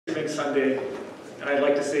Thanksgiving Sunday, and I'd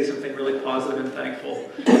like to say something really positive and thankful.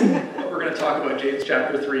 But we're going to talk about James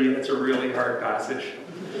chapter 3, and it's a really hard passage.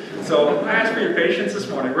 So I ask for your patience this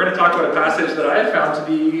morning. We're going to talk about a passage that I have found to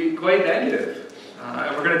be quite negative.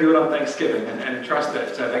 And we're going to do it on Thanksgiving, and trust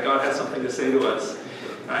that God has something to say to us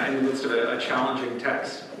in the midst of a challenging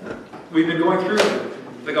text. We've been going through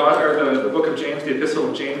the book of James, the epistle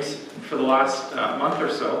of James, for the last month or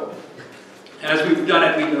so. And as we've done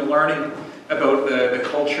it, we've been learning about the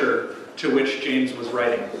culture to which James was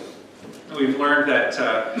writing. We've learned that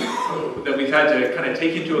we've had to kind of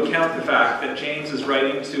take into account the fact that James is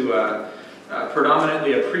writing to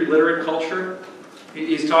predominantly a pre-literate culture.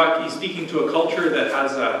 He's speaking to a culture that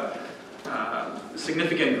has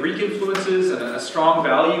significant Greek influences and a strong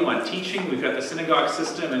value on teaching. We've got the synagogue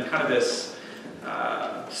system and kind of this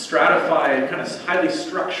stratified, kind of highly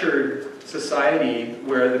structured society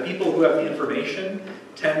where the people who have the information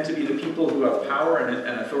tend to be the people who have power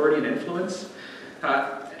and authority and influence.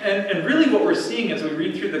 And really what we're seeing as we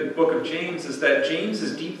read through the book of James is that James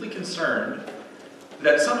is deeply concerned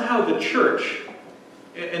that somehow the church,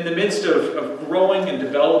 in the midst of growing and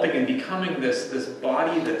developing and becoming this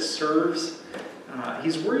body that serves,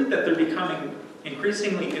 he's worried that they're becoming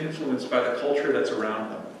increasingly influenced by the culture that's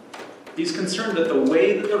around them. He's concerned that the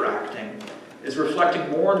way that they're acting is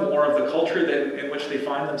reflecting more and more of the culture in which they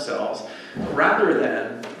find themselves, rather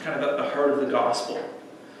than kind of at the heart of the gospel.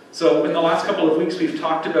 So in the last couple of weeks, we've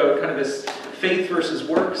talked about kind of this faith versus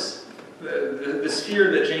works, this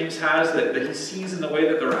fear that James has that he sees in the way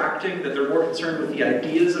that they're acting, that they're more concerned with the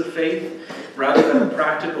ideas of faith rather than the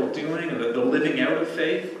practical doing and the living out of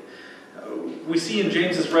faith. We see in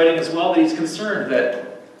James's writing as well that he's concerned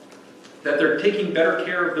that they're taking better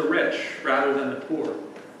care of the rich rather than the poor.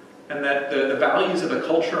 And that the values of the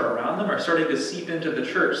culture around them are starting to seep into the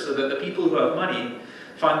church so that the people who have money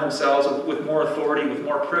find themselves with more authority, with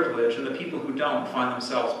more privilege, and the people who don't find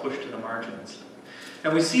themselves pushed to the margins.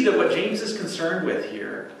 And we see that what James is concerned with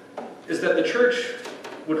here is that the church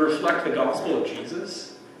would reflect the gospel of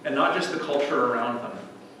Jesus and not just the culture around them.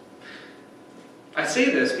 I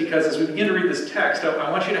say this because as we begin to read this text, I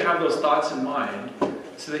want you to have those thoughts in mind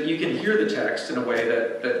so that you can hear the text in a way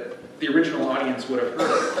that the original audience would have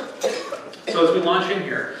heard it. So as we launch in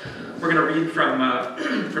here, we're going to read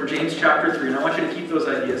from James chapter 3, and I want you to keep those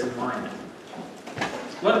ideas in mind.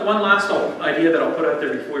 One last idea that I'll put out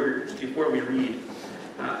there before we read.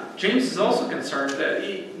 James is also concerned that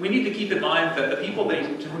we need to keep in mind that the people to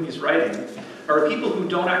whom he's writing are people who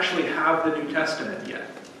don't actually have the New Testament yet.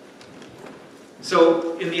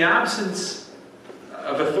 So in the absence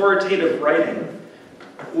of authoritative writing,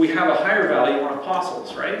 we have a higher value on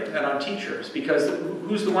apostles, right? And on teachers, because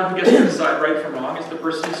who's the one who gets to decide right from wrong is the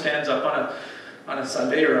person who stands up on a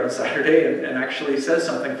Sunday or on a Saturday and actually says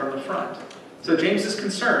something from the front. So James is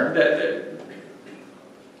concerned that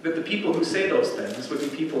the people who say those things would be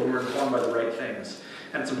people who are informed by the right things.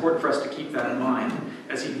 And it's important for us to keep that in mind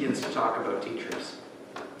as he begins to talk about teachers.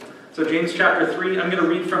 So James chapter 3, I'm going to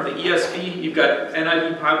read from the ESV. You've got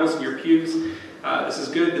NIV Bibles in your pews. This is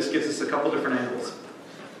good. This gives us a couple different angles.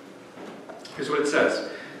 Here's what it says.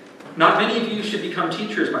 Not many of you should become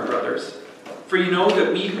teachers, my brothers, for you know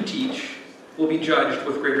that we who teach will be judged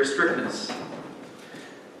with greater strictness.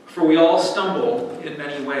 For we all stumble in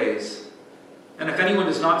many ways. And if anyone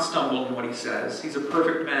does not stumble in what he says, he's a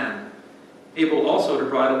perfect man, able also to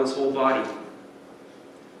bridle his whole body.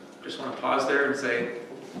 Just want to pause there and say,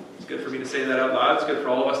 it's good for me to say that out loud. It's good for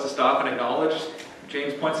all of us to stop and acknowledge.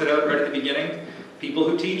 James points it out right at the beginning. People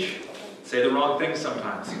who teach say the wrong things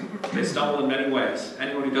sometimes. They stumble in many ways.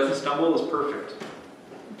 Anyone who doesn't stumble is perfect.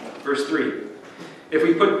 Verse 3. If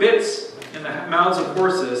we put bits in the mouths of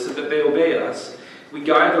horses so that they obey us, we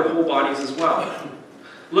guide their whole bodies as well.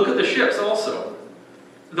 Look at the ships also.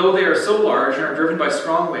 Though they are so large and are driven by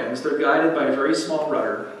strong winds, they're guided by a very small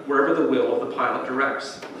rudder, wherever the will of the pilot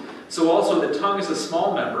directs. So also the tongue is a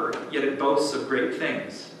small member, yet it boasts of great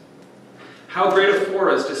things. How great a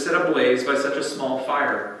forest is set ablaze by such a small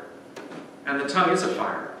fire. And the tongue is a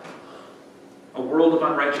fire, a world of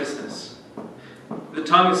unrighteousness. The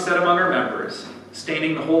tongue is set among our members,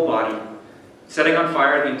 staining the whole body, setting on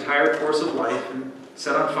fire the entire course of life, and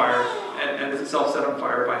set on fire, and is itself set on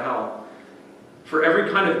fire by hell. For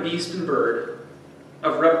every kind of beast and bird,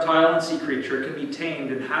 of reptile and sea creature can be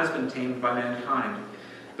tamed and has been tamed by mankind.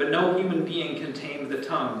 But no human being can tame the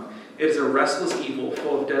tongue. It is a restless evil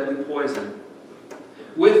full of deadly poison.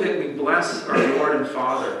 With it we bless our Lord and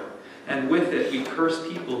Father, and with it we curse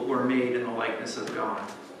people who are made in the likeness of God.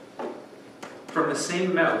 From the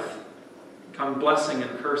same mouth come blessing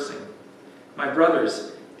and cursing. My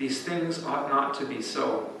brothers, these things ought not to be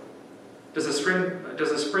so. Does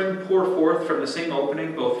a spring pour forth from the same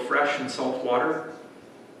opening both fresh and salt water?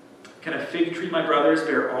 Can a fig tree, my brothers,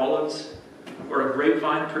 bear olives, or a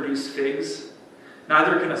grapevine produce figs?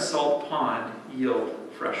 Neither can a salt pond yield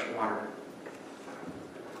fresh water.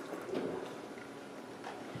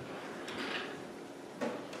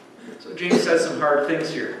 So James says some hard things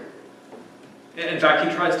here. In fact,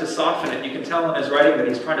 he tries to soften it. You can tell in his writing that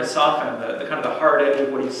he's trying to soften the kind of the hard edge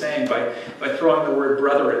of what he's saying by throwing the word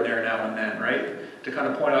brother in there now and then, right? To kind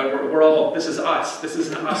of point out, we're all, this is us. This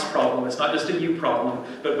is an us problem. It's not just a you problem,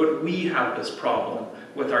 but we have this problem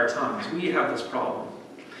with our tongues. We have this problem.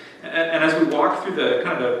 And as we walk through the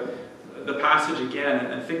kind of the passage again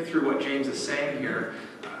and think through what James is saying here,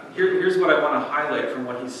 here's what I want to highlight from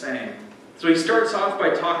what he's saying. So he starts off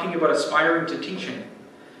by talking about aspiring to teaching.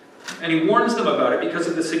 And he warns them about it because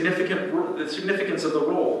of the significance of the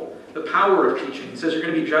role, the power of teaching. He says you're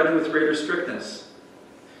going to be judged with greater strictness.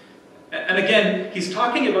 And again, he's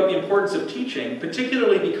talking about the importance of teaching,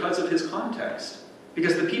 particularly because of his context.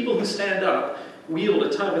 Because the people who stand up wield a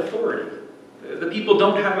ton of authority. The people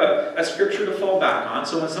don't have a scripture to fall back on,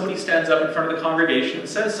 so when somebody stands up in front of the congregation and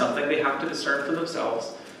says something, they have to discern for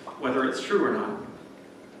themselves whether it's true or not.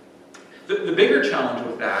 The bigger challenge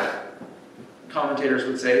with that, commentators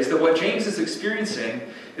would say, is that what James is experiencing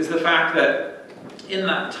is the fact that in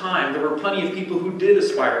that time there were plenty of people who did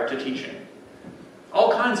aspire to teaching.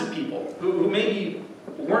 All kinds of people who maybe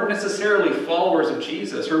weren't necessarily followers of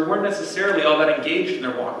Jesus or weren't necessarily all that engaged in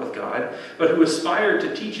their walk with God, but who aspired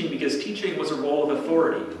to teaching because teaching was a role of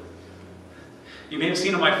authority. You may have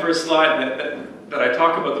seen on my first slide that I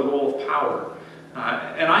talk about the role of power.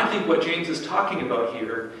 And I think what James is talking about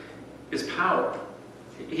here is power.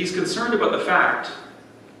 He's concerned about the fact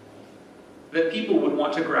that people would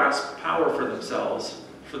want to grasp power for themselves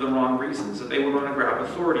for the wrong reasons, that they would want to grab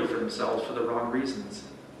authority for themselves for the wrong reasons.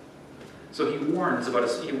 So he warns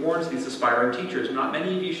these aspiring teachers, not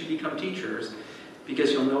many of you should become teachers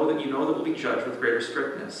because you know that will be judged with greater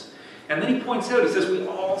strictness. And then he points out, he says, we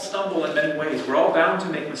all stumble in many ways. We're all bound to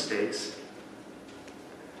make mistakes.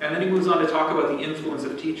 And then he moves on to talk about the influence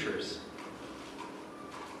of teachers.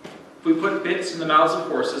 If we put bits in the mouths of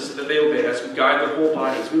horses so that they obey us, we guide their whole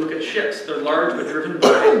bodies. We look at ships. They're large but driven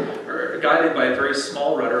by, or guided by a very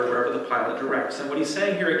small rudder wherever the pilot directs. And what he's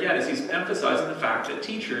saying here again is he's emphasizing the fact that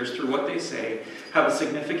teachers, through what they say, have a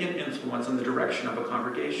significant influence on the direction of a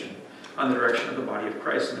congregation, on the direction of the body of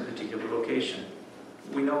Christ in a particular location.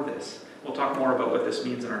 We know this. We'll talk more about what this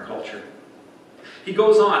means in our culture. He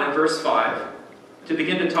goes on in verse 5 to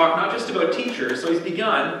begin to talk not just about teachers. So he's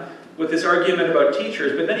begun with this argument about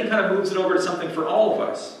teachers, but then he kind of moves it over to something for all of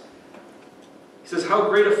us. He says, how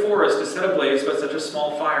great a forest is set ablaze by such a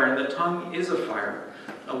small fire, and the tongue is a fire,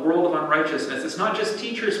 a world of unrighteousness. It's not just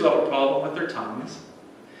teachers who have a problem with their tongues.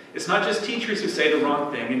 It's not just teachers who say the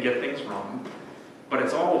wrong thing and get things wrong, but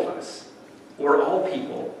it's all of us, or all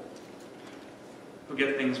people who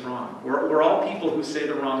get things wrong. We're all people who say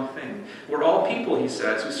the wrong thing. We're all people, he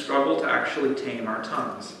says, who struggle to actually tame our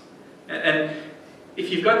tongues. And if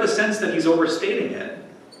you've got the sense that he's overstating it,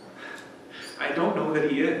 I don't know that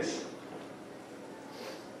he is.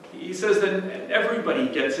 He says that everybody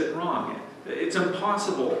gets it wrong. It's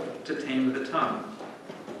impossible to tame the tongue.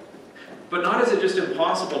 But not is it just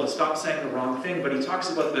impossible to stop saying the wrong thing, but he talks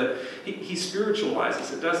about he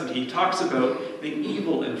spiritualizes it, doesn't he? He talks about the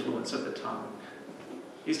evil influence of the tongue.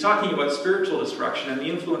 He's talking about spiritual destruction and the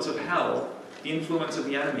influence of hell, the influence of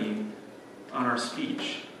the enemy on our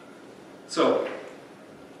speech. So,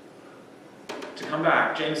 to come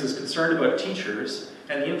back, James is concerned about teachers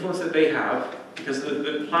and the influence that they have because of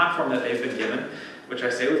the platform that they've been given, which I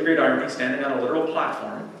say with great irony, standing on a literal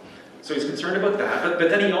platform. So he's concerned about that. But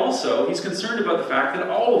then he's concerned about the fact that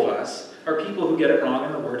all of us are people who get it wrong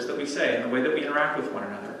in the words that we say and the way that we interact with one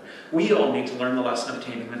another. We all need to learn the lesson of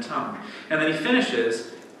taming the tongue. And then he finishes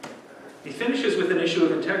with an issue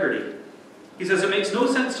of integrity. He says, it makes no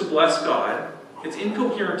sense to bless God. It's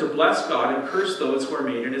incoherent to bless God and curse those who are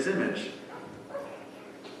made in his image.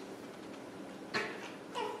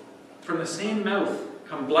 From the same mouth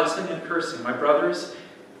come blessing and cursing. My brothers,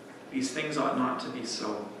 these things ought not to be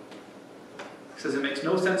so. He says it makes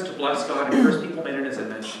no sense to bless God and curse people made in his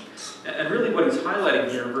image. And really what he's highlighting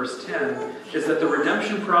here in verse 10 is that the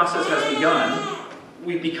redemption process has begun.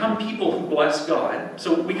 We've become people who bless God.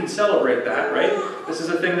 So we can celebrate that, right? This is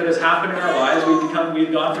a thing that has happened in our lives.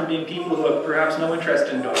 We've gone from being people who have perhaps no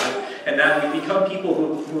interest in God, and now we've become people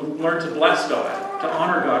who learn to bless God, to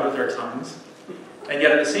honor God with our tongues. And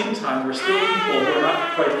yet at the same time, we're still people who are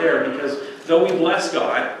not quite there because though we bless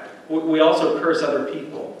God, we also curse other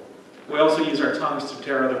people. We also use our tongues to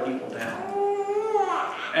tear other people down.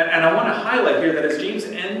 And I want to highlight here that as James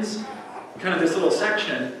ends kind of this little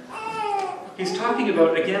section, he's talking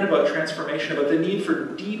about, again, about transformation, about the need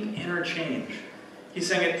for deep inner change. He's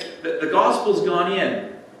saying the gospel's gone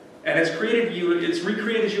in, and it's recreated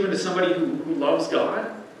you into somebody who loves God,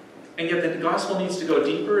 and yet the gospel needs to go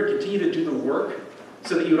deeper and continue to do the work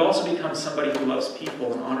so that you would also become somebody who loves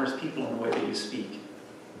people and honors people in the way that you speak.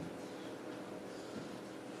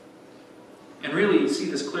 And really, you see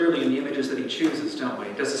this clearly in the images that he chooses, don't we?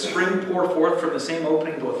 Does a spring pour forth from the same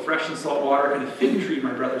opening both fresh and salt water? Can a fig tree,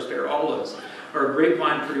 my brothers, bear olives? Or a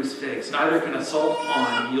grapevine produce figs? Neither can a salt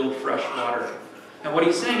pond yield fresh water. And what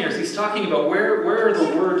he's saying here is he's talking about where are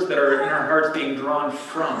the words that are in our hearts being drawn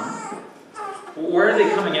from? Where are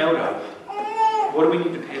they coming out of? What do we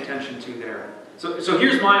need to pay attention to there? So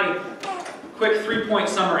here's my quick 3-point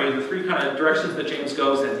summary of the 3 kind of directions that James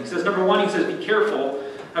goes in. He says, number 1, he says, be careful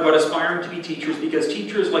about aspiring to be teachers, because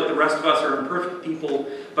teachers, like the rest of us, are imperfect people,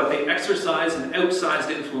 but they exercise an outsized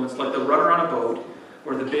influence like the rudder on a boat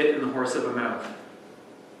or the bit in the horse of a mouth.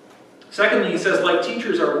 Secondly, he says, like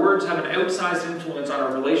teachers, our words have an outsized influence on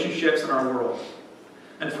our relationships and our world.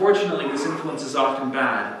 Unfortunately, this influence is often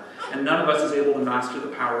bad, and none of us is able to master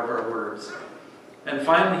the power of our words. And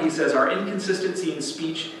finally, he says, our inconsistency in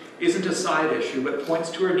speech isn't a side issue, but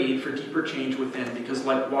points to our need for deeper change within, because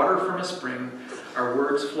like water from a spring, our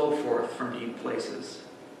words flow forth from deep places.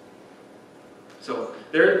 So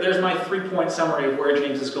there's my 3-point summary of where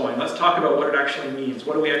James is going. Let's talk about what it actually means.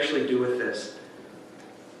 What do we actually do with this?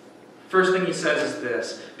 First thing he says is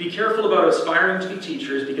this: be careful about aspiring to be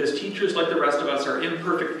teachers, because teachers, like the rest of us, are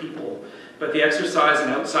imperfect people, but they exercise an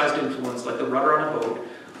outsized influence like the rudder on a boat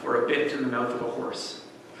or a bit in the mouth of a horse.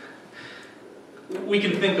 We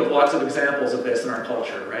can think of lots of examples of this in our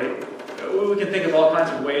culture, right? We can think of all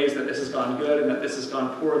kinds of ways that this has gone good and that this has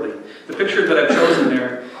gone poorly. The picture that I've chosen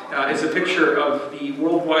there is a picture of the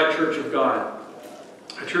Worldwide Church of God,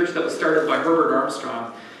 a church that was started by Herbert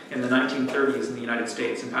Armstrong in the 1930s in the United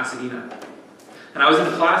States, in Pasadena. And I was in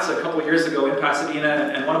a class a couple years ago in Pasadena,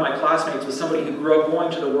 and one of my classmates was somebody who grew up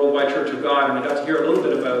going to the Worldwide Church of God, and I got to hear a little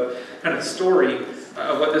bit about kind of the story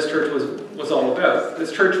of what this church was all about.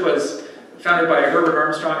 This church was founded by Herbert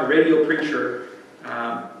Armstrong, a radio preacher.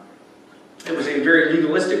 It was a very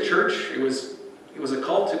legalistic church. It was a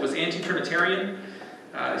cult. It was anti-Trinitarian.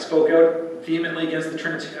 They spoke out vehemently against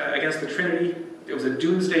the Trinity. It was a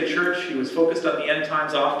doomsday church. He was focused on the end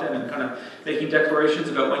times often and kind of making declarations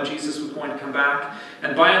about when Jesus was going to come back.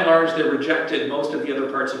 And by and large, they rejected most of the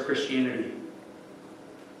other parts of Christianity.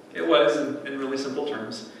 It was, in really simple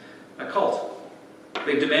terms, a cult.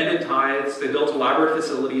 They demanded tithes, they built elaborate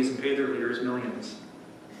facilities, and paid their leaders millions.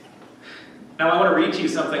 Now I want to read to you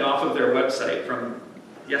something off of their website from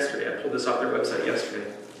yesterday. I pulled this off their website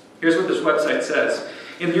yesterday. Here's what this website says.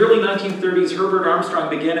 In the early 1930s, Herbert Armstrong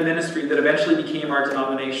began a ministry that eventually became our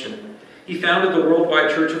denomination. He founded the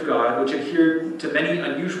Worldwide Church of God, which adhered to many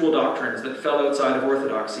unusual doctrines that fell outside of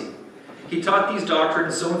orthodoxy. He taught these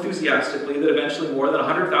doctrines so enthusiastically that eventually more than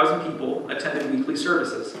 100,000 people attended weekly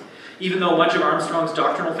services. Even though much of Armstrong's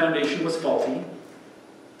doctrinal foundation was faulty.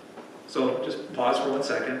 So just pause for 1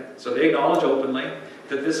 second. So they acknowledge openly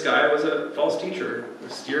that this guy was a false teacher,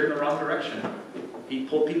 was steered in the wrong direction. He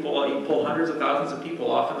pulled hundreds of thousands of people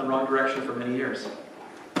off in the wrong direction for many years.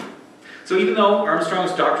 So even though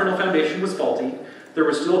Armstrong's doctrinal foundation was faulty, there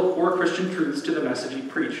were still core Christian truths to the message he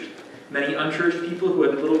preached. Many unchurched people who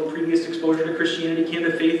had little previous exposure to Christianity came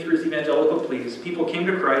to faith through his evangelical pleas. People came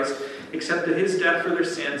to Christ, accepted his death for their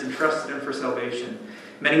sins, and trusted him for salvation.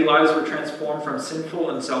 Many lives were transformed from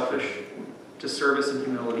sinful and selfish to service and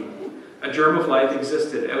humility. A germ of life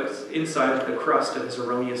existed inside the crust of his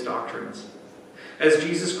erroneous doctrines. As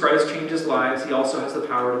Jesus Christ changes lives, he also has the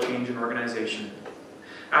power to change an organization.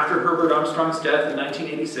 After Herbert Armstrong's death in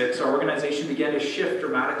 1986, our organization began to shift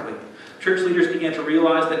dramatically. Church leaders began to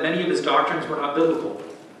realize that many of his doctrines were not biblical.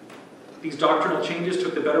 These doctrinal changes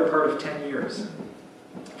took the better part of 10 years.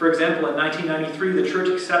 For example, in 1993, the church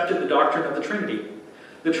accepted the doctrine of the Trinity.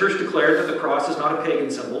 The church declared that the cross is not a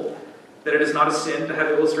pagan symbol, that it is not a sin to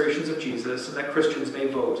have illustrations of Jesus, and that Christians may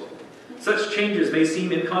vote. Such changes may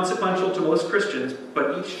seem inconsequential to most Christians,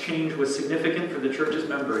 but each change was significant for the church's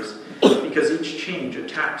members because each change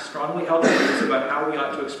attacked strongly held beliefs about how we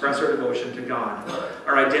ought to express our devotion to God.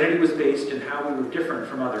 Our identity was based in how we were different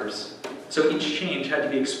from others. So each change had to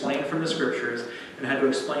be explained from the scriptures and had to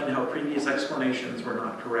explain how previous explanations were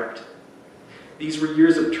not correct. These were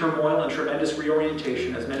years of turmoil and tremendous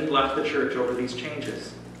reorientation as many left the church over these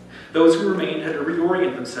changes. Those who remained had to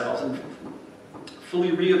reorient themselves and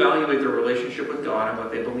fully reevaluate their relationship with God and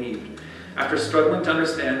what they believed. After struggling to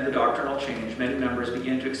understand the doctrinal change, many members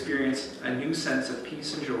began to experience a new sense of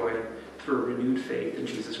peace and joy through a renewed faith in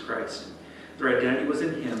Jesus Christ. Their identity was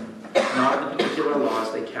in him, not in the particular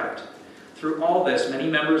laws they kept. Through all this, many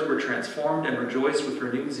members were transformed and rejoiced with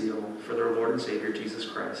renewed zeal for their Lord and Savior, Jesus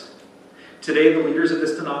Christ. Today, the leaders of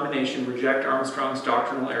this denomination reject Armstrong's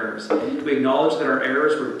doctrinal errors. We acknowledge that our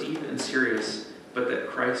errors were deep and serious, but that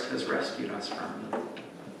Christ has rescued us from them.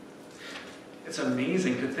 It's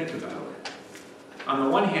amazing to think about. On the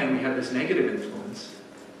one hand, we had this negative influence,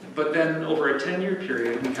 but then over a 10-year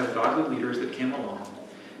period, we have godly leaders that came along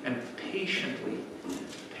and patiently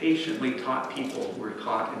taught people who were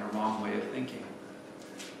caught in a wrong way of thinking.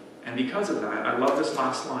 And because of that, I love this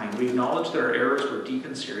last line. We acknowledge that our errors were deep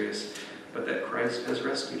and serious, but that Christ has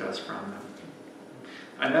rescued us from them.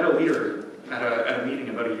 I met a leader at a meeting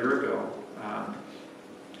about a year ago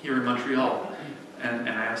here in Montreal. And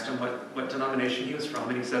I asked him what denomination he was from,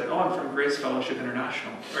 and he said, "Oh, I'm from Grace Fellowship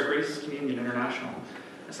International, or Grace Communion International."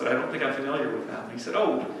 I said, "I don't think I'm familiar with them." And he said,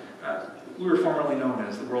 "Oh, we were formerly known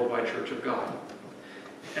as the Worldwide Church of God."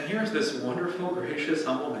 And here's this wonderful, gracious,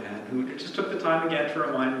 humble man who just took the time again to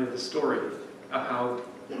remind me of the story of how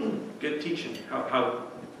good teaching, how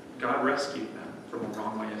God rescued them from a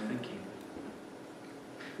wrong way of thinking.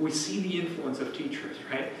 We see the influence of teachers,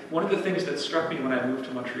 right? One of the things that struck me when I moved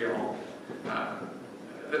to Montreal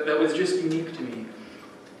that was just unique to me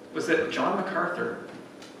was that John MacArthur,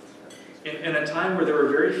 in a time where there were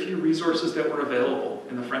very few resources that were available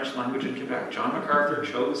in the French language in Quebec, John MacArthur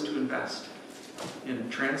chose to invest in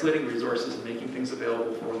translating resources and making things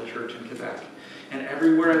available for the church in Quebec. And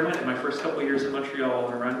everywhere I went in my first couple of years in Montreal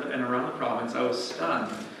and around the province, I was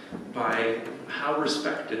stunned by how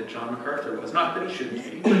respected John MacArthur was. Not that he shouldn't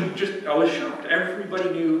be, but just I was shocked. Everybody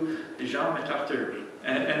knew Jean MacArthur.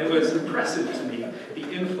 And it was impressive to me,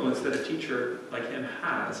 the influence that a teacher like him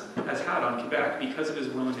has had on Quebec because of his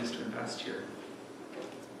willingness to invest here.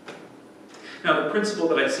 Now, the principle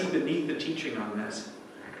that I see beneath the teaching on this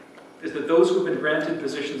is that those who have been granted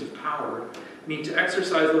positions of power need to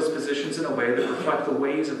exercise those positions in a way that reflect the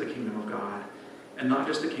ways of the kingdom of God, and not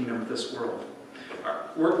just the kingdom of this world.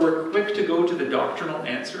 We're quick to go to the doctrinal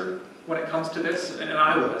answer when it comes to this, and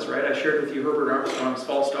I was, right? I shared with you Herbert Armstrong's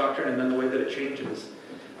false doctrine and then the way that it changes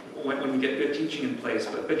when we get good teaching in place.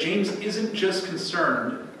 But James isn't just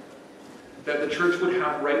concerned that the church would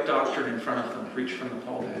have right doctrine in front of them, preached from the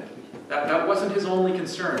pulpit. That wasn't his only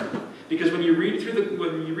concern. Because when you read through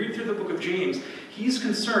the book of James, he's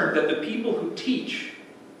concerned that the people who teach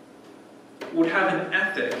would have an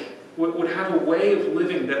ethic, would have a way of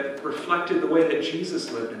living that reflected the way that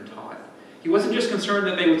Jesus lived and taught. He wasn't just concerned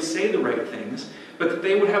that they would say the right things, but that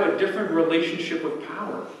they would have a different relationship with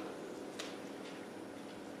power.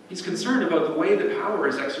 He's concerned about the way that power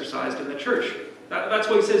is exercised in the church. That's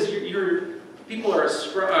why he says people are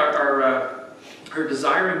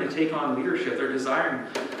desiring to take on leadership. They're desiring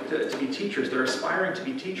to be teachers. They're aspiring to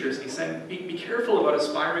be teachers. And he's saying, be careful about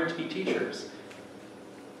aspiring to be teachers.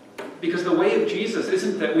 Because the way of Jesus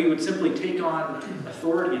isn't that we would simply take on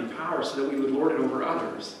authority and power so that we would lord it over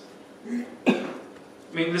others. I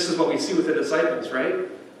mean, this is what we see with the disciples, right?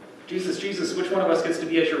 Jesus, which one of us gets to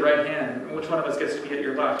be at your right hand? And which one of us gets to be at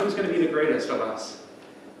your left? Who's going to be the greatest of us?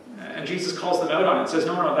 And Jesus calls them out on it and says,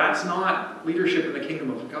 no, that's not leadership in the kingdom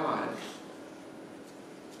of God.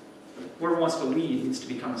 Whoever wants to lead needs to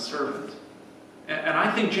become a servant. And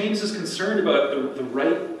I think James is concerned about the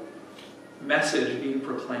right message being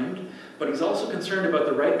proclaimed, but he's also concerned about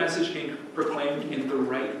the right message being proclaimed in the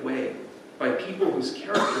right way by people whose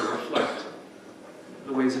character reflect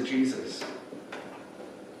the ways of Jesus.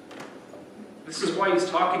 This is why he's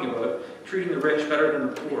talking about treating the rich better than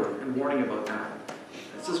the poor and warning about that.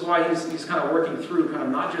 This is why he's kind of working through kind of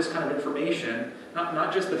not just kind of information,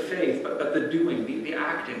 not just the faith, but the doing, the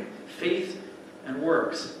acting, faith and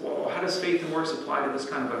works. Well, how does faith and works apply to this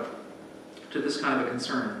kind of a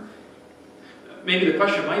concern? Maybe the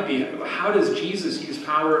question might be, how does Jesus use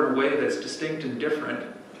power in a way that's distinct and different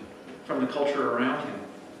from the culture around him?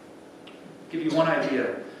 I'll give you one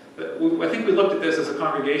idea. I think we looked at this as a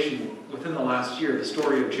congregation within the last year, the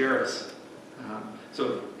story of Jairus.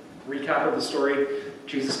 So, recap of the story.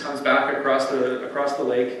 Jesus comes back across the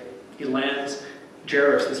lake. He lands.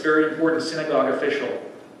 Jairus, this very important synagogue official,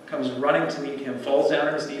 comes running to meet him, falls down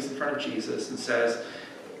on his knees in front of Jesus and says,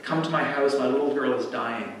 "Come to my house, my little girl is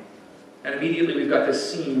dying." And immediately we've got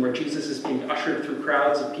this scene where Jesus is being ushered through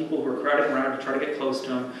crowds of people who are crowding around to try to get close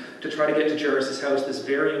to him, to try to get to Jairus' house, this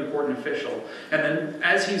very important official. And then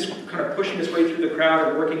as he's kind of pushing his way through the crowd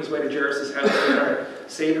and working his way to Jairus' house to try to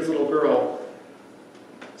save his little girl,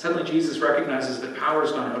 Suddenly Jesus recognizes that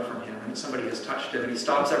power's gone out from him and somebody has touched him, and he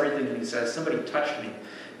stops everything and he says, somebody touched me.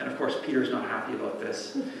 And of course, Peter's not happy about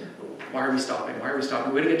this. Why are we stopping? Why are we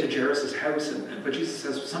stopping? We're going to get to Jairus' house. But Jesus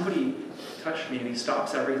says, somebody touched me, and he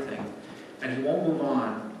stops everything. And he won't move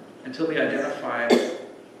on until they identify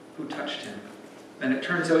who touched him. And it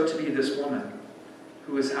turns out to be this woman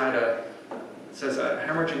who has had a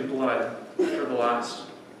hemorrhaging blood for the last,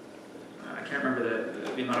 I can't remember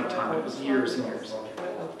the amount of time. It was years and years.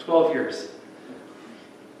 12 years.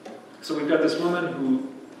 So we've got this woman who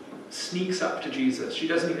sneaks up to Jesus. She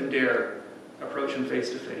doesn't even dare approach him face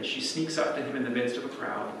to face. She sneaks up to him in the midst of a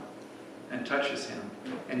crowd and touches him.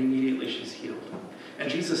 And immediately she's healed. And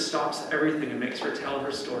Jesus stops everything and makes her tell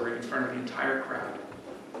her story in front of the entire crowd.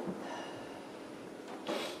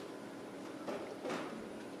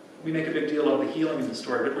 We make a big deal of the healing in the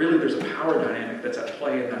story, but really there's a power dynamic that's at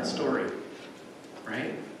play in that story.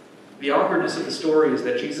 Right? The awkwardness of the story is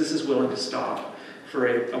that Jesus is willing to stop for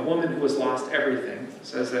a woman who has lost everything. It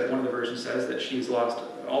says that one of the versions says that she's lost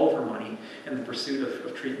all of her money in the pursuit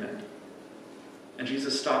of treatment. And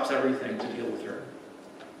Jesus stops everything to deal with her.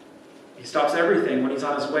 He stops everything when he's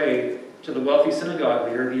on his way to the wealthy synagogue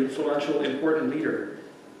leader, the influential, important leader.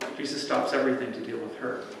 Jesus stops everything to deal with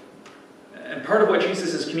her. And part of what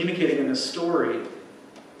Jesus is communicating in this story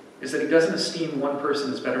is that he doesn't esteem one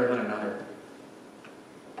person as better than another.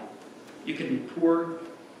 You can be poor,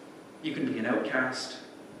 you can be an outcast,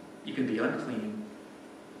 you can be unclean,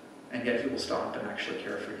 and yet he will stop and actually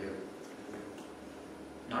care for you.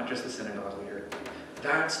 Not just the synagogue leader.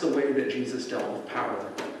 That's the way that Jesus dealt with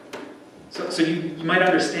power. So you might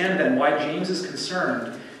understand then why James is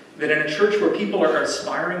concerned that in a church where people are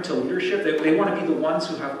aspiring to leadership, they want to be the ones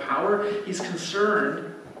who have power. He's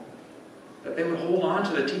concerned that they would hold on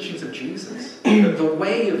to the teachings of Jesus, the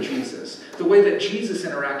way of Jesus, the way that Jesus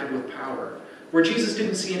interacted with power, where Jesus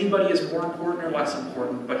didn't see anybody as more important or less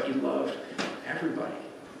important, but he loved everybody.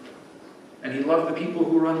 And he loved the people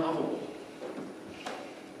who were unlovable.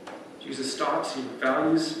 Jesus stops, he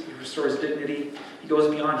values, he restores dignity, he goes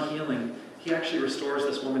beyond healing. He actually restores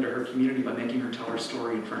this woman to her community by making her tell her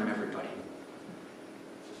story in front of everybody.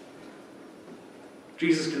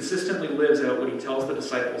 Jesus consistently lives out what he tells the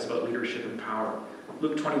disciples about leadership and power.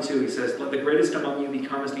 Luke 22, he says, "Let the greatest among you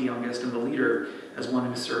become as the youngest, and the leader as one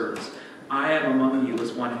who serves. I am among you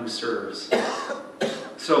as one who serves."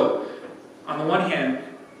 So, on the one hand,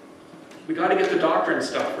 we got to get the doctrine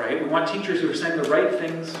stuff right. We want teachers who are saying the right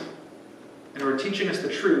things and who are teaching us the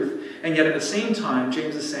truth. And yet at the same time,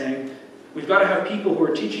 James is saying, we've got to have people who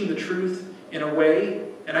are teaching the truth in a way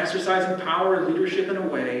and exercising power and leadership in a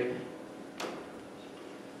way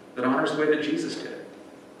that honors the way that Jesus did.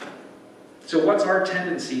 So what's our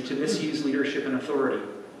tendency to misuse leadership and authority?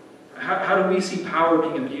 How do we see power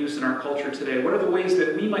being abused in our culture today? What are the ways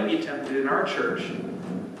that we might be tempted in our church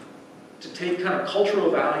to take kind of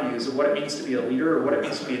cultural values of what it means to be a leader or what it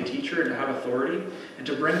means to be a teacher and to have authority, and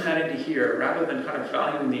to bring that into here rather than kind of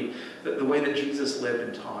valuing the way that Jesus lived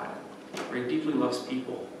and taught, where he deeply loves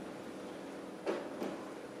people?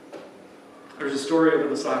 There's a story over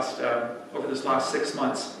this last 6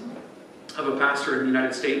 months of a pastor in the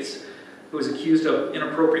United States who was accused of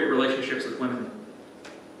inappropriate relationships with women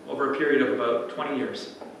over a period of about 20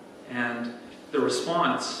 years. And the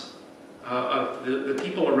response of the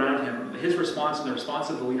people around him, his response and the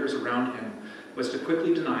response of the leaders around him, was to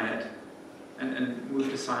quickly deny it and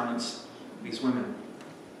move to silence these women.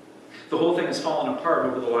 The whole thing has fallen apart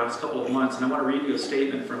over the last couple of months, and I want to read you a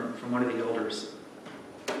statement from one of the elders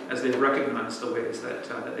as they've recognized the ways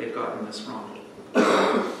that they've gotten this wrong.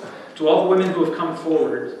 "To all the women who have come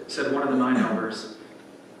forward," said one of the 9 elders,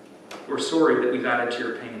 "we're sorry that we've added to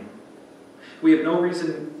your pain. We have no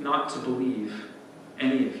reason not to believe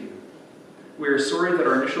any of you. We are sorry that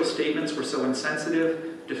our initial statements were so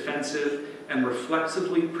insensitive, defensive, and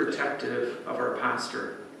reflexively protective of our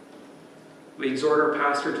pastor. We exhort our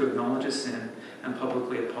pastor to acknowledge his sin and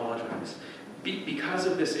publicly apologize." Because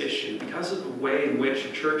of this issue, because of the way in which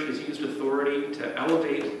a church has used authority to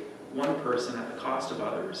elevate one person at the cost of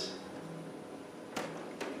others,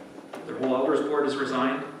 their whole elders board has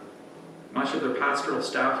resigned. Much of their pastoral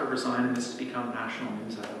staff have resigned, and this has become a national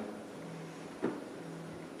news item.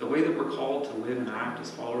 The way that we're called to live and act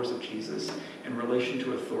as followers of Jesus in relation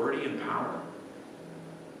to authority and power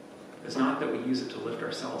is not that we use it to lift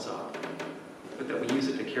ourselves up, but that we use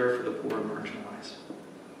it to care for the poor and marginalized.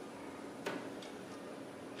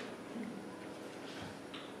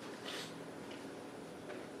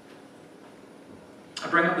 I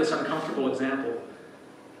bring up this uncomfortable example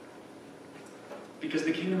because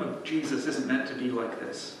the kingdom of Jesus isn't meant to be like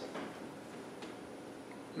this.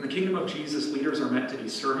 In the kingdom of Jesus, leaders are meant to be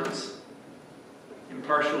servants,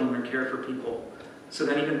 impartial in their care for people, so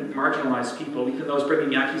that even marginalized people, even those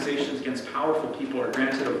bringing accusations against powerful people, are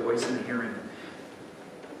granted a voice and a hearing.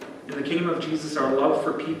 In the kingdom of Jesus, our love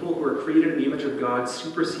for people who are created in the image of God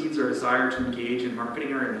supersedes our desire to engage in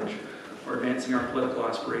marketing our image or advancing our political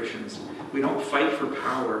aspirations. We don't fight for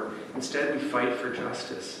power. Instead, we fight for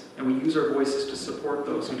justice. And we use our voices to support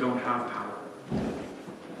those who don't have power.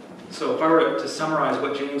 So if I were to summarize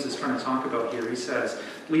what James is trying to talk about here, he says,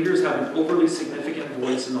 leaders have an overly significant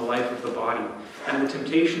voice in the life of the body. And the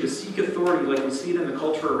temptation to seek authority like we see it in the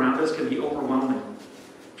culture around us can be overwhelming.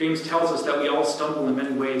 James tells us that we all stumble in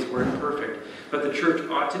many ways, we're imperfect, but the church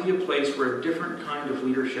ought to be a place where a different kind of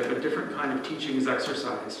leadership, a different kind of teaching is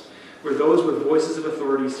exercised, where those with voices of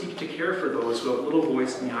authority seek to care for those who have little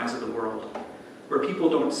voice in the eyes of the world, where people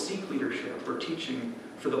don't seek leadership or teaching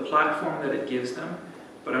for the platform that it gives them,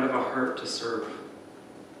 but out of a heart to serve.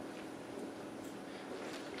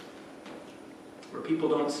 Where people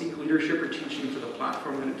don't seek leadership or teaching for the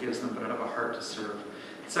platform that it gives them, but out of a heart to serve.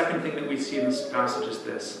 Second thing that we see in this passage is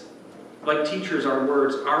this. Like teachers, our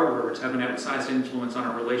words have an outsized influence on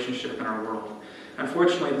our relationship in our world.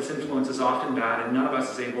 Unfortunately, this influence is often bad, and none of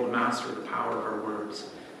us is able to master the power of our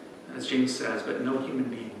words. As James says, but no human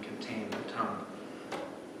being can tame the tongue.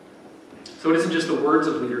 So it isn't just the words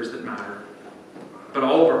of leaders that matter, but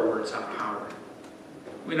all of our words have power.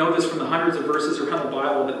 We know this from the hundreds of verses around the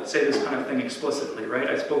Bible that say this kind of thing explicitly, right?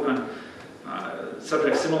 I spoke on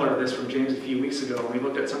subject similar to this from James a few weeks ago when we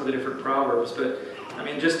looked at some of the different proverbs, but I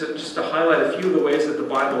mean, just to highlight a few of the ways that the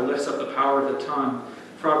Bible lifts up the power of the tongue.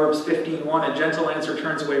 Proverbs 15:1, a gentle answer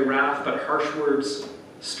turns away wrath, but harsh words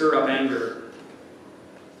stir up anger.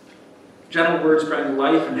 Gentle words bring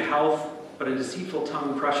life and health, but a deceitful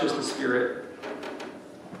tongue crushes the spirit.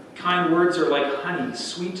 Kind words are like honey,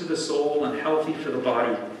 sweet to the soul and healthy for the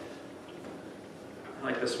body. I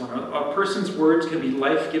like this one. A person's words can be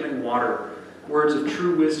life-giving water. Words of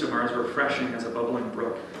true wisdom are as refreshing as a bubbling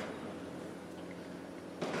brook.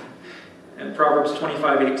 And Proverbs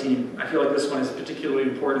 25:18. I feel like this one is particularly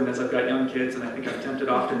important as I've got young kids, and I think I'm tempted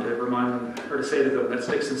often to remind them, or to say to them, that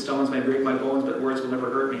sticks and stones may break my bones, but words will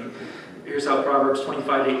never hurt me. Here's how Proverbs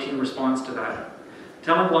 25:18 responds to that.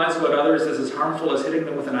 Telling lies about others is as harmful as hitting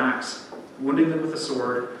them with an axe, wounding them with a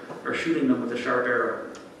sword, or shooting them with a sharp arrow.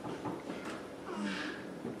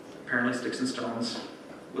 Apparently sticks and stones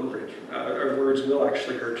will break. Our words will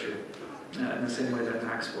actually hurt you in the same way that an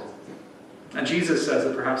axe will. And Jesus says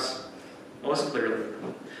it perhaps most clearly.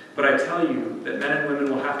 But I tell you that men and women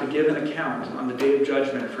will have to give an account on the day of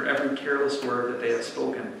judgment for every careless word that they have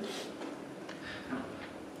spoken. Now,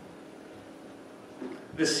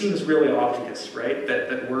 this seems really obvious, right?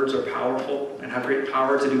 That words are powerful and have great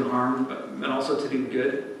power to do harm, and also to do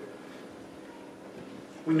good.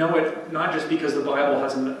 We know it not just because the Bible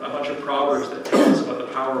has a bunch of proverbs that tell us about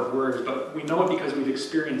the power of words, but we know it because we've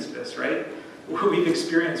experienced this, right? We've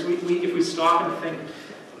experienced, if we stop and think,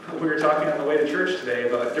 we were talking on the way to church today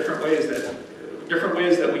about different ways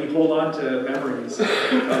that we hold on to memories of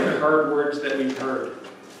the hard words that we've heard.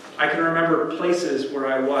 I can remember places where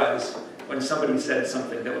I was when somebody said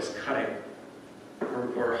something that was cutting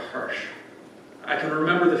or harsh. I can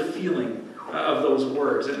remember the feeling of those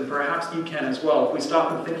words, and perhaps you can as well. If we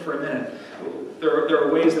stop and think for a minute, there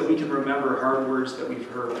are ways that we can remember hard words that we've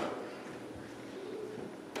heard.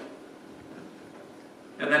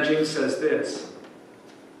 And then James says this.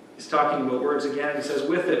 He's talking about words again. He says,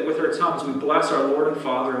 with our tongues we bless our Lord and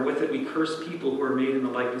Father, and with it we curse people who are made in the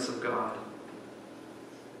likeness of God.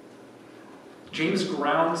 James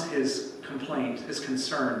grounds his complaint, his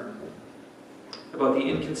concern about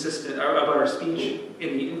our speech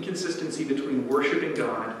in the inconsistency between worshiping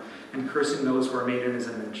God and cursing those who are made in his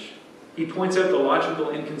image. He points out the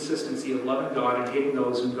logical inconsistency of loving God and hating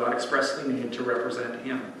those whom God expressly made to represent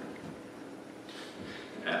him.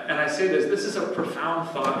 And I say this is a profound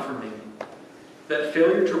thought for me. That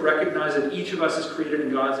failure to recognize that each of us is created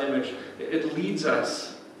in God's image, it leads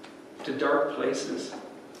us to dark places.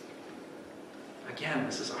 Again,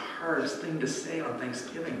 this is the hardest thing to say on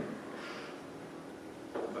Thanksgiving.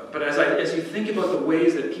 But as you think about the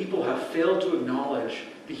ways that people have failed to acknowledge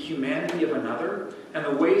the humanity of another, and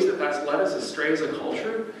the ways that that's led us astray as a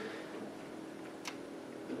culture,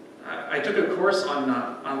 I took a course on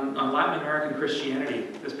Latin American Christianity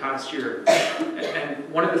this past year, and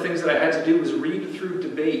one of the things that I had to do was read through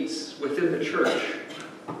debates within the church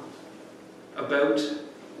about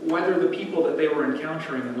whether the people that they were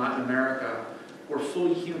encountering in Latin America were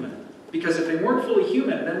fully human. Because if they weren't fully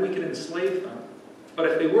human, then we could enslave them. But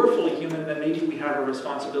if they were fully human, then maybe we have a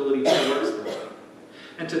responsibility towards them.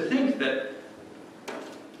 And to think that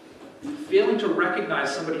failing to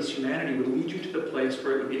recognize somebody's humanity would lead you to the place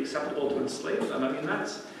where it would be acceptable to enslave them. I mean,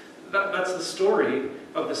 that's the story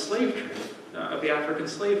of the slave trade, of the African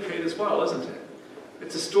slave trade as well, isn't it?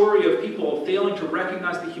 It's a story of people failing to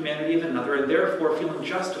recognize the humanity of another and therefore feeling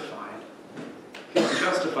justified in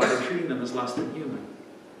treating them as less than human.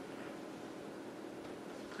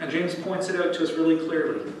 And James points it out to us really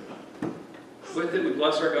clearly. With it we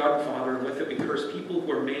bless our God and Father, and with it we curse people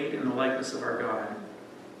who are made in the likeness of our God.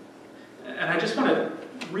 And I just want to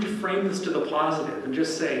reframe this to the positive and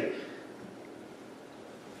just say,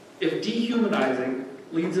 if dehumanizing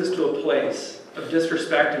leads us to a place of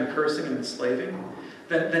disrespect and cursing and enslaving,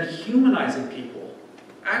 then humanizing people,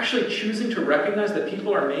 actually choosing to recognize that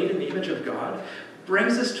people are made in the image of God,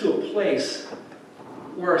 brings us to a place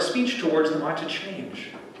where our speech towards them ought to change.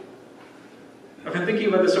 I've been thinking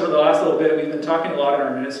about this over the last little bit. We've been talking a lot in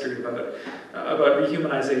our ministry about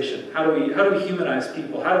rehumanization. How do we humanize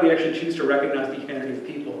people? How do we actually choose to recognize the humanity of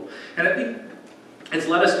people? And I think it's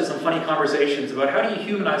led us to some funny conversations about how do you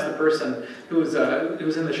humanize the person who's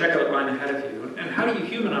in the checkout line ahead of you, and how do you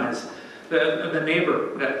humanize the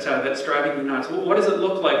neighbor that's driving you nuts? What does it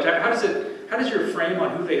look like? How does your frame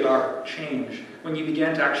on who they are change when you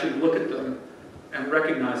begin to actually look at them and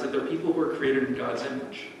recognize that they're people who are created in God's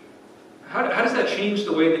image? How does that change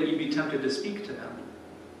the way that you'd be tempted to speak to them?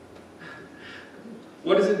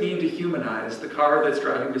 What does it mean to humanize the car that's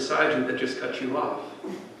driving beside you that just cut you off?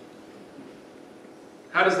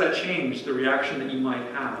 How does that change the reaction that you might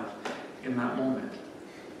have in that moment?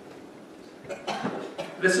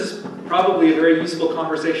 This is probably a very useful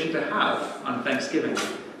conversation to have on Thanksgiving.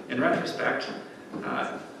 In retrospect,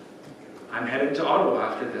 I'm heading to Ottawa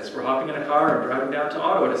after this. We're hopping in a car and driving down to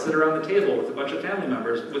Ottawa to sit around the table with a bunch of family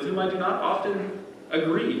members with whom I do not often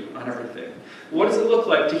agree on everything. What does it look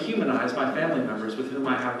like to humanize my family members with whom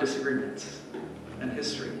I have disagreements and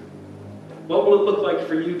history? What will it look like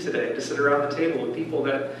for you today to sit around the table with people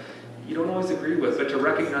that you don't always agree with, but to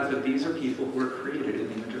recognize that these are people who are created in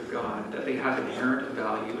the image of God, that they have inherent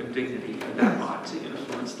value and dignity, and that ought to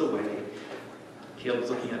influence the way. Caleb's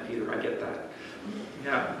looking at Peter, I get that.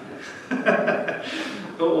 Yeah.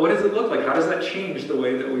 But what does it look like? How does that change the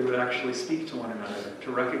way that we would actually speak to one another?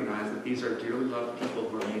 To recognize that these are dearly loved people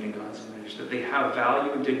who are made in God's image, that they have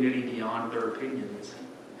value and dignity beyond their opinions.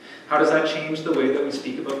 How does that change the way that we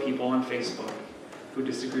speak about people on Facebook who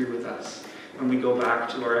disagree with us when we go back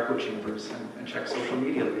to our echo chambers and check social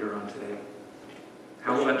media later on today?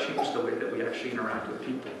 How will that change the way that we actually interact with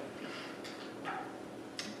people?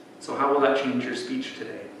 So how will that change your speech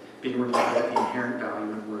today? Being reminded of the inherent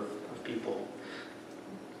value and worth of people.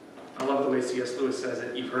 I love the way C.S. Lewis says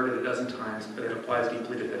it. You've heard it a dozen times, but it applies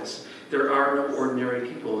deeply to this. There are no ordinary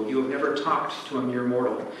people. You have never talked to a mere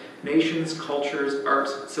mortal. Nations, cultures,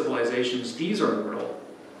 arts, civilizations, these are mortal.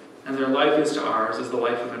 And their life is to ours as the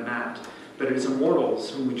life of a gnat. But it is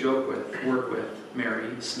immortals whom we joke with, work with, marry,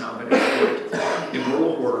 snub, and exploit.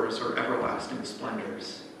 Immortal horrors or everlasting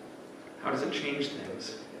splendors. How does it change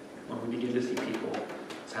things when we begin to see people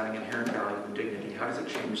as having inherent value and dignity? How does it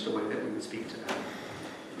change the way that we would speak to them?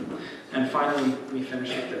 And finally, we finish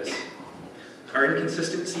with this. Our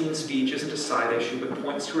inconsistency in speech isn't a side issue, but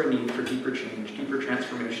points to our need for deeper change, deeper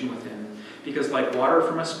transformation within. Because like water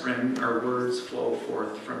from a spring, our words flow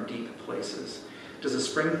forth from deep places. Does a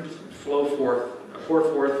spring pour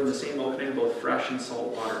forth from the same opening both fresh and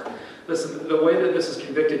salt water? Listen, the way that this has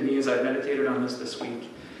convicted me as I've meditated on this week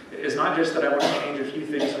is not just that I want to change a few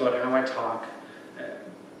things about how I talk,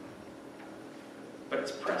 but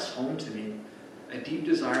it's pressed home to me a deep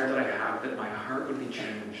desire that I have that my heart would be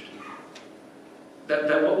changed.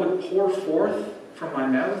 That what would pour forth from my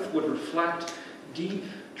mouth would reflect deep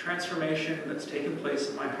transformation that's taken place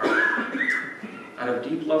in my heart. Out of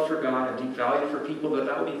deep love for God and deep value for people,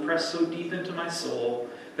 that would be pressed so deep into my soul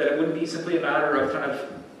that it wouldn't be simply a matter of kind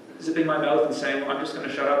of zipping my mouth and saying, well, I'm just going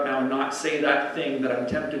to shut up now and not say that thing that I'm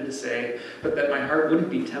tempted to say, but that my heart wouldn't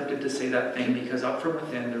be tempted to say that thing because up from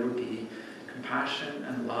within there would be compassion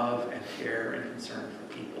and love and care and concern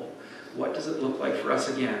for people. What does it look like for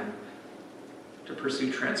us again to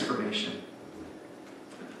pursue transformation?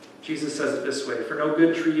 Jesus says it this way, for no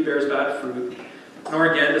good tree bears bad fruit,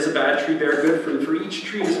 nor again does a bad tree bear good fruit, for each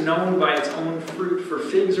tree is known by its own fruit, for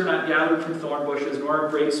figs are not gathered from thorn bushes, nor are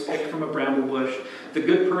grapes picked from a bramble bush. The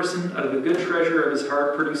good person out of the good treasure of his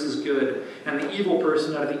heart produces good, and the evil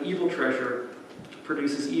person out of the evil treasure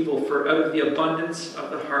produces evil, for out of the abundance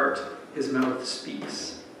of the heart his mouth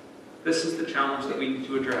speaks. This is the challenge that we need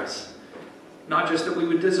to address. Not just that we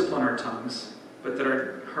would discipline our tongues, but that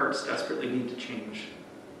our hearts desperately need to change.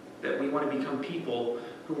 That we want to become people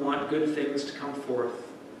who want good things to come forth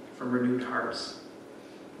from renewed hearts.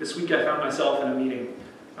 This week I found myself in a meeting.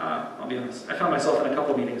 I'll be honest, I found myself in a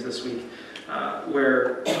couple meetings this week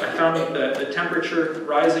where I found the temperature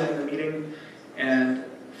rising in the meeting and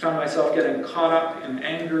found myself getting caught up in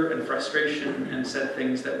anger and frustration and said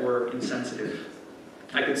things that were insensitive.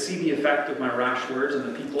 I could see the effect of my rash words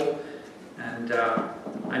on the people, and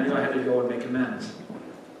I knew I had to go and make amends.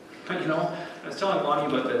 But I was telling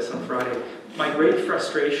Lonnie about this on Friday. My great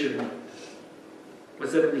frustration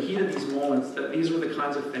was that in the heat of these moments, that these were the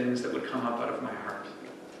kinds of things that would come up out of my heart.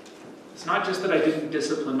 It's not just that I didn't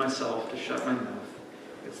discipline myself to shut my mouth.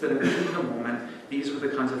 It's that in the heat of the moment, these were the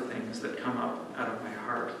kinds of things that come up out of my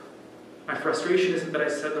heart. My frustration isn't that I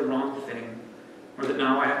said the wrong thing, or that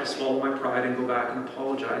now I have to swallow my pride and go back and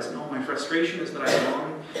apologize. No, my frustration is that I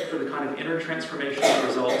long for the kind of inner transformation that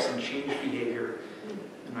results in changed behavior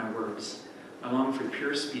in my words. I long for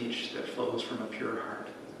pure speech that flows from a pure heart.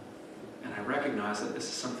 And I recognize that this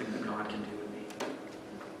is something that God can do in me.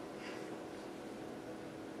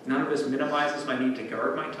 None of this minimizes my need to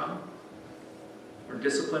guard my tongue or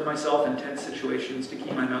discipline myself in tense situations to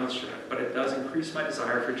keep my mouth shut, but it does increase my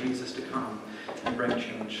desire for Jesus to come and bring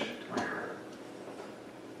change to my heart.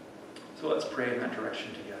 So let's pray in that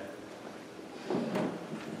direction together.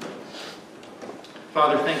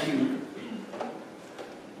 Father, thank you.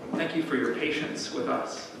 Thank you for your patience with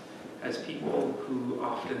us as people who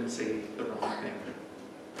often say the wrong thing.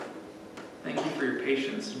 Thank you for your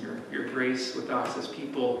patience and your grace with us as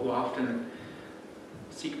people who often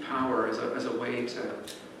seek power as a way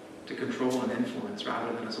to control and influence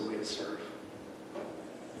rather than as a way to serve.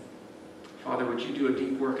 Father, would you do a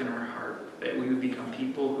deep work in our heart, that we would become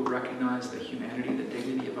people who recognize the humanity, the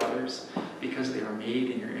dignity of others because they are made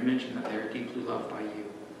in your image and that they are deeply loved by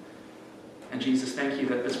you. And Jesus, thank you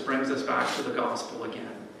that this brings us back to the gospel again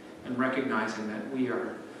and recognizing that we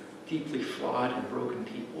are deeply flawed and broken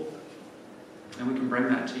people. And we can bring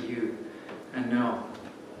that to you and know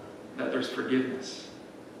that there's forgiveness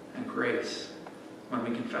and grace when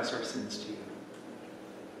we confess our sins to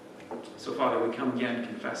you. So, Father, we come again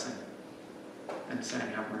confessing and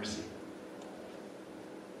saying, have mercy.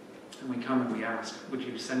 And we come and we ask, would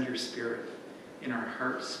you send your Spirit in our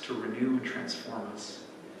hearts to renew and transform us,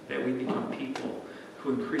 that we become people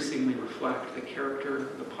who increasingly reflect the character,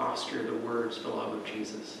 the posture, the words, the love of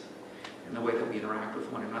Jesus in the way that we interact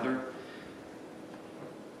with one another.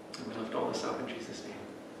 And we lift all this up in Jesus' name.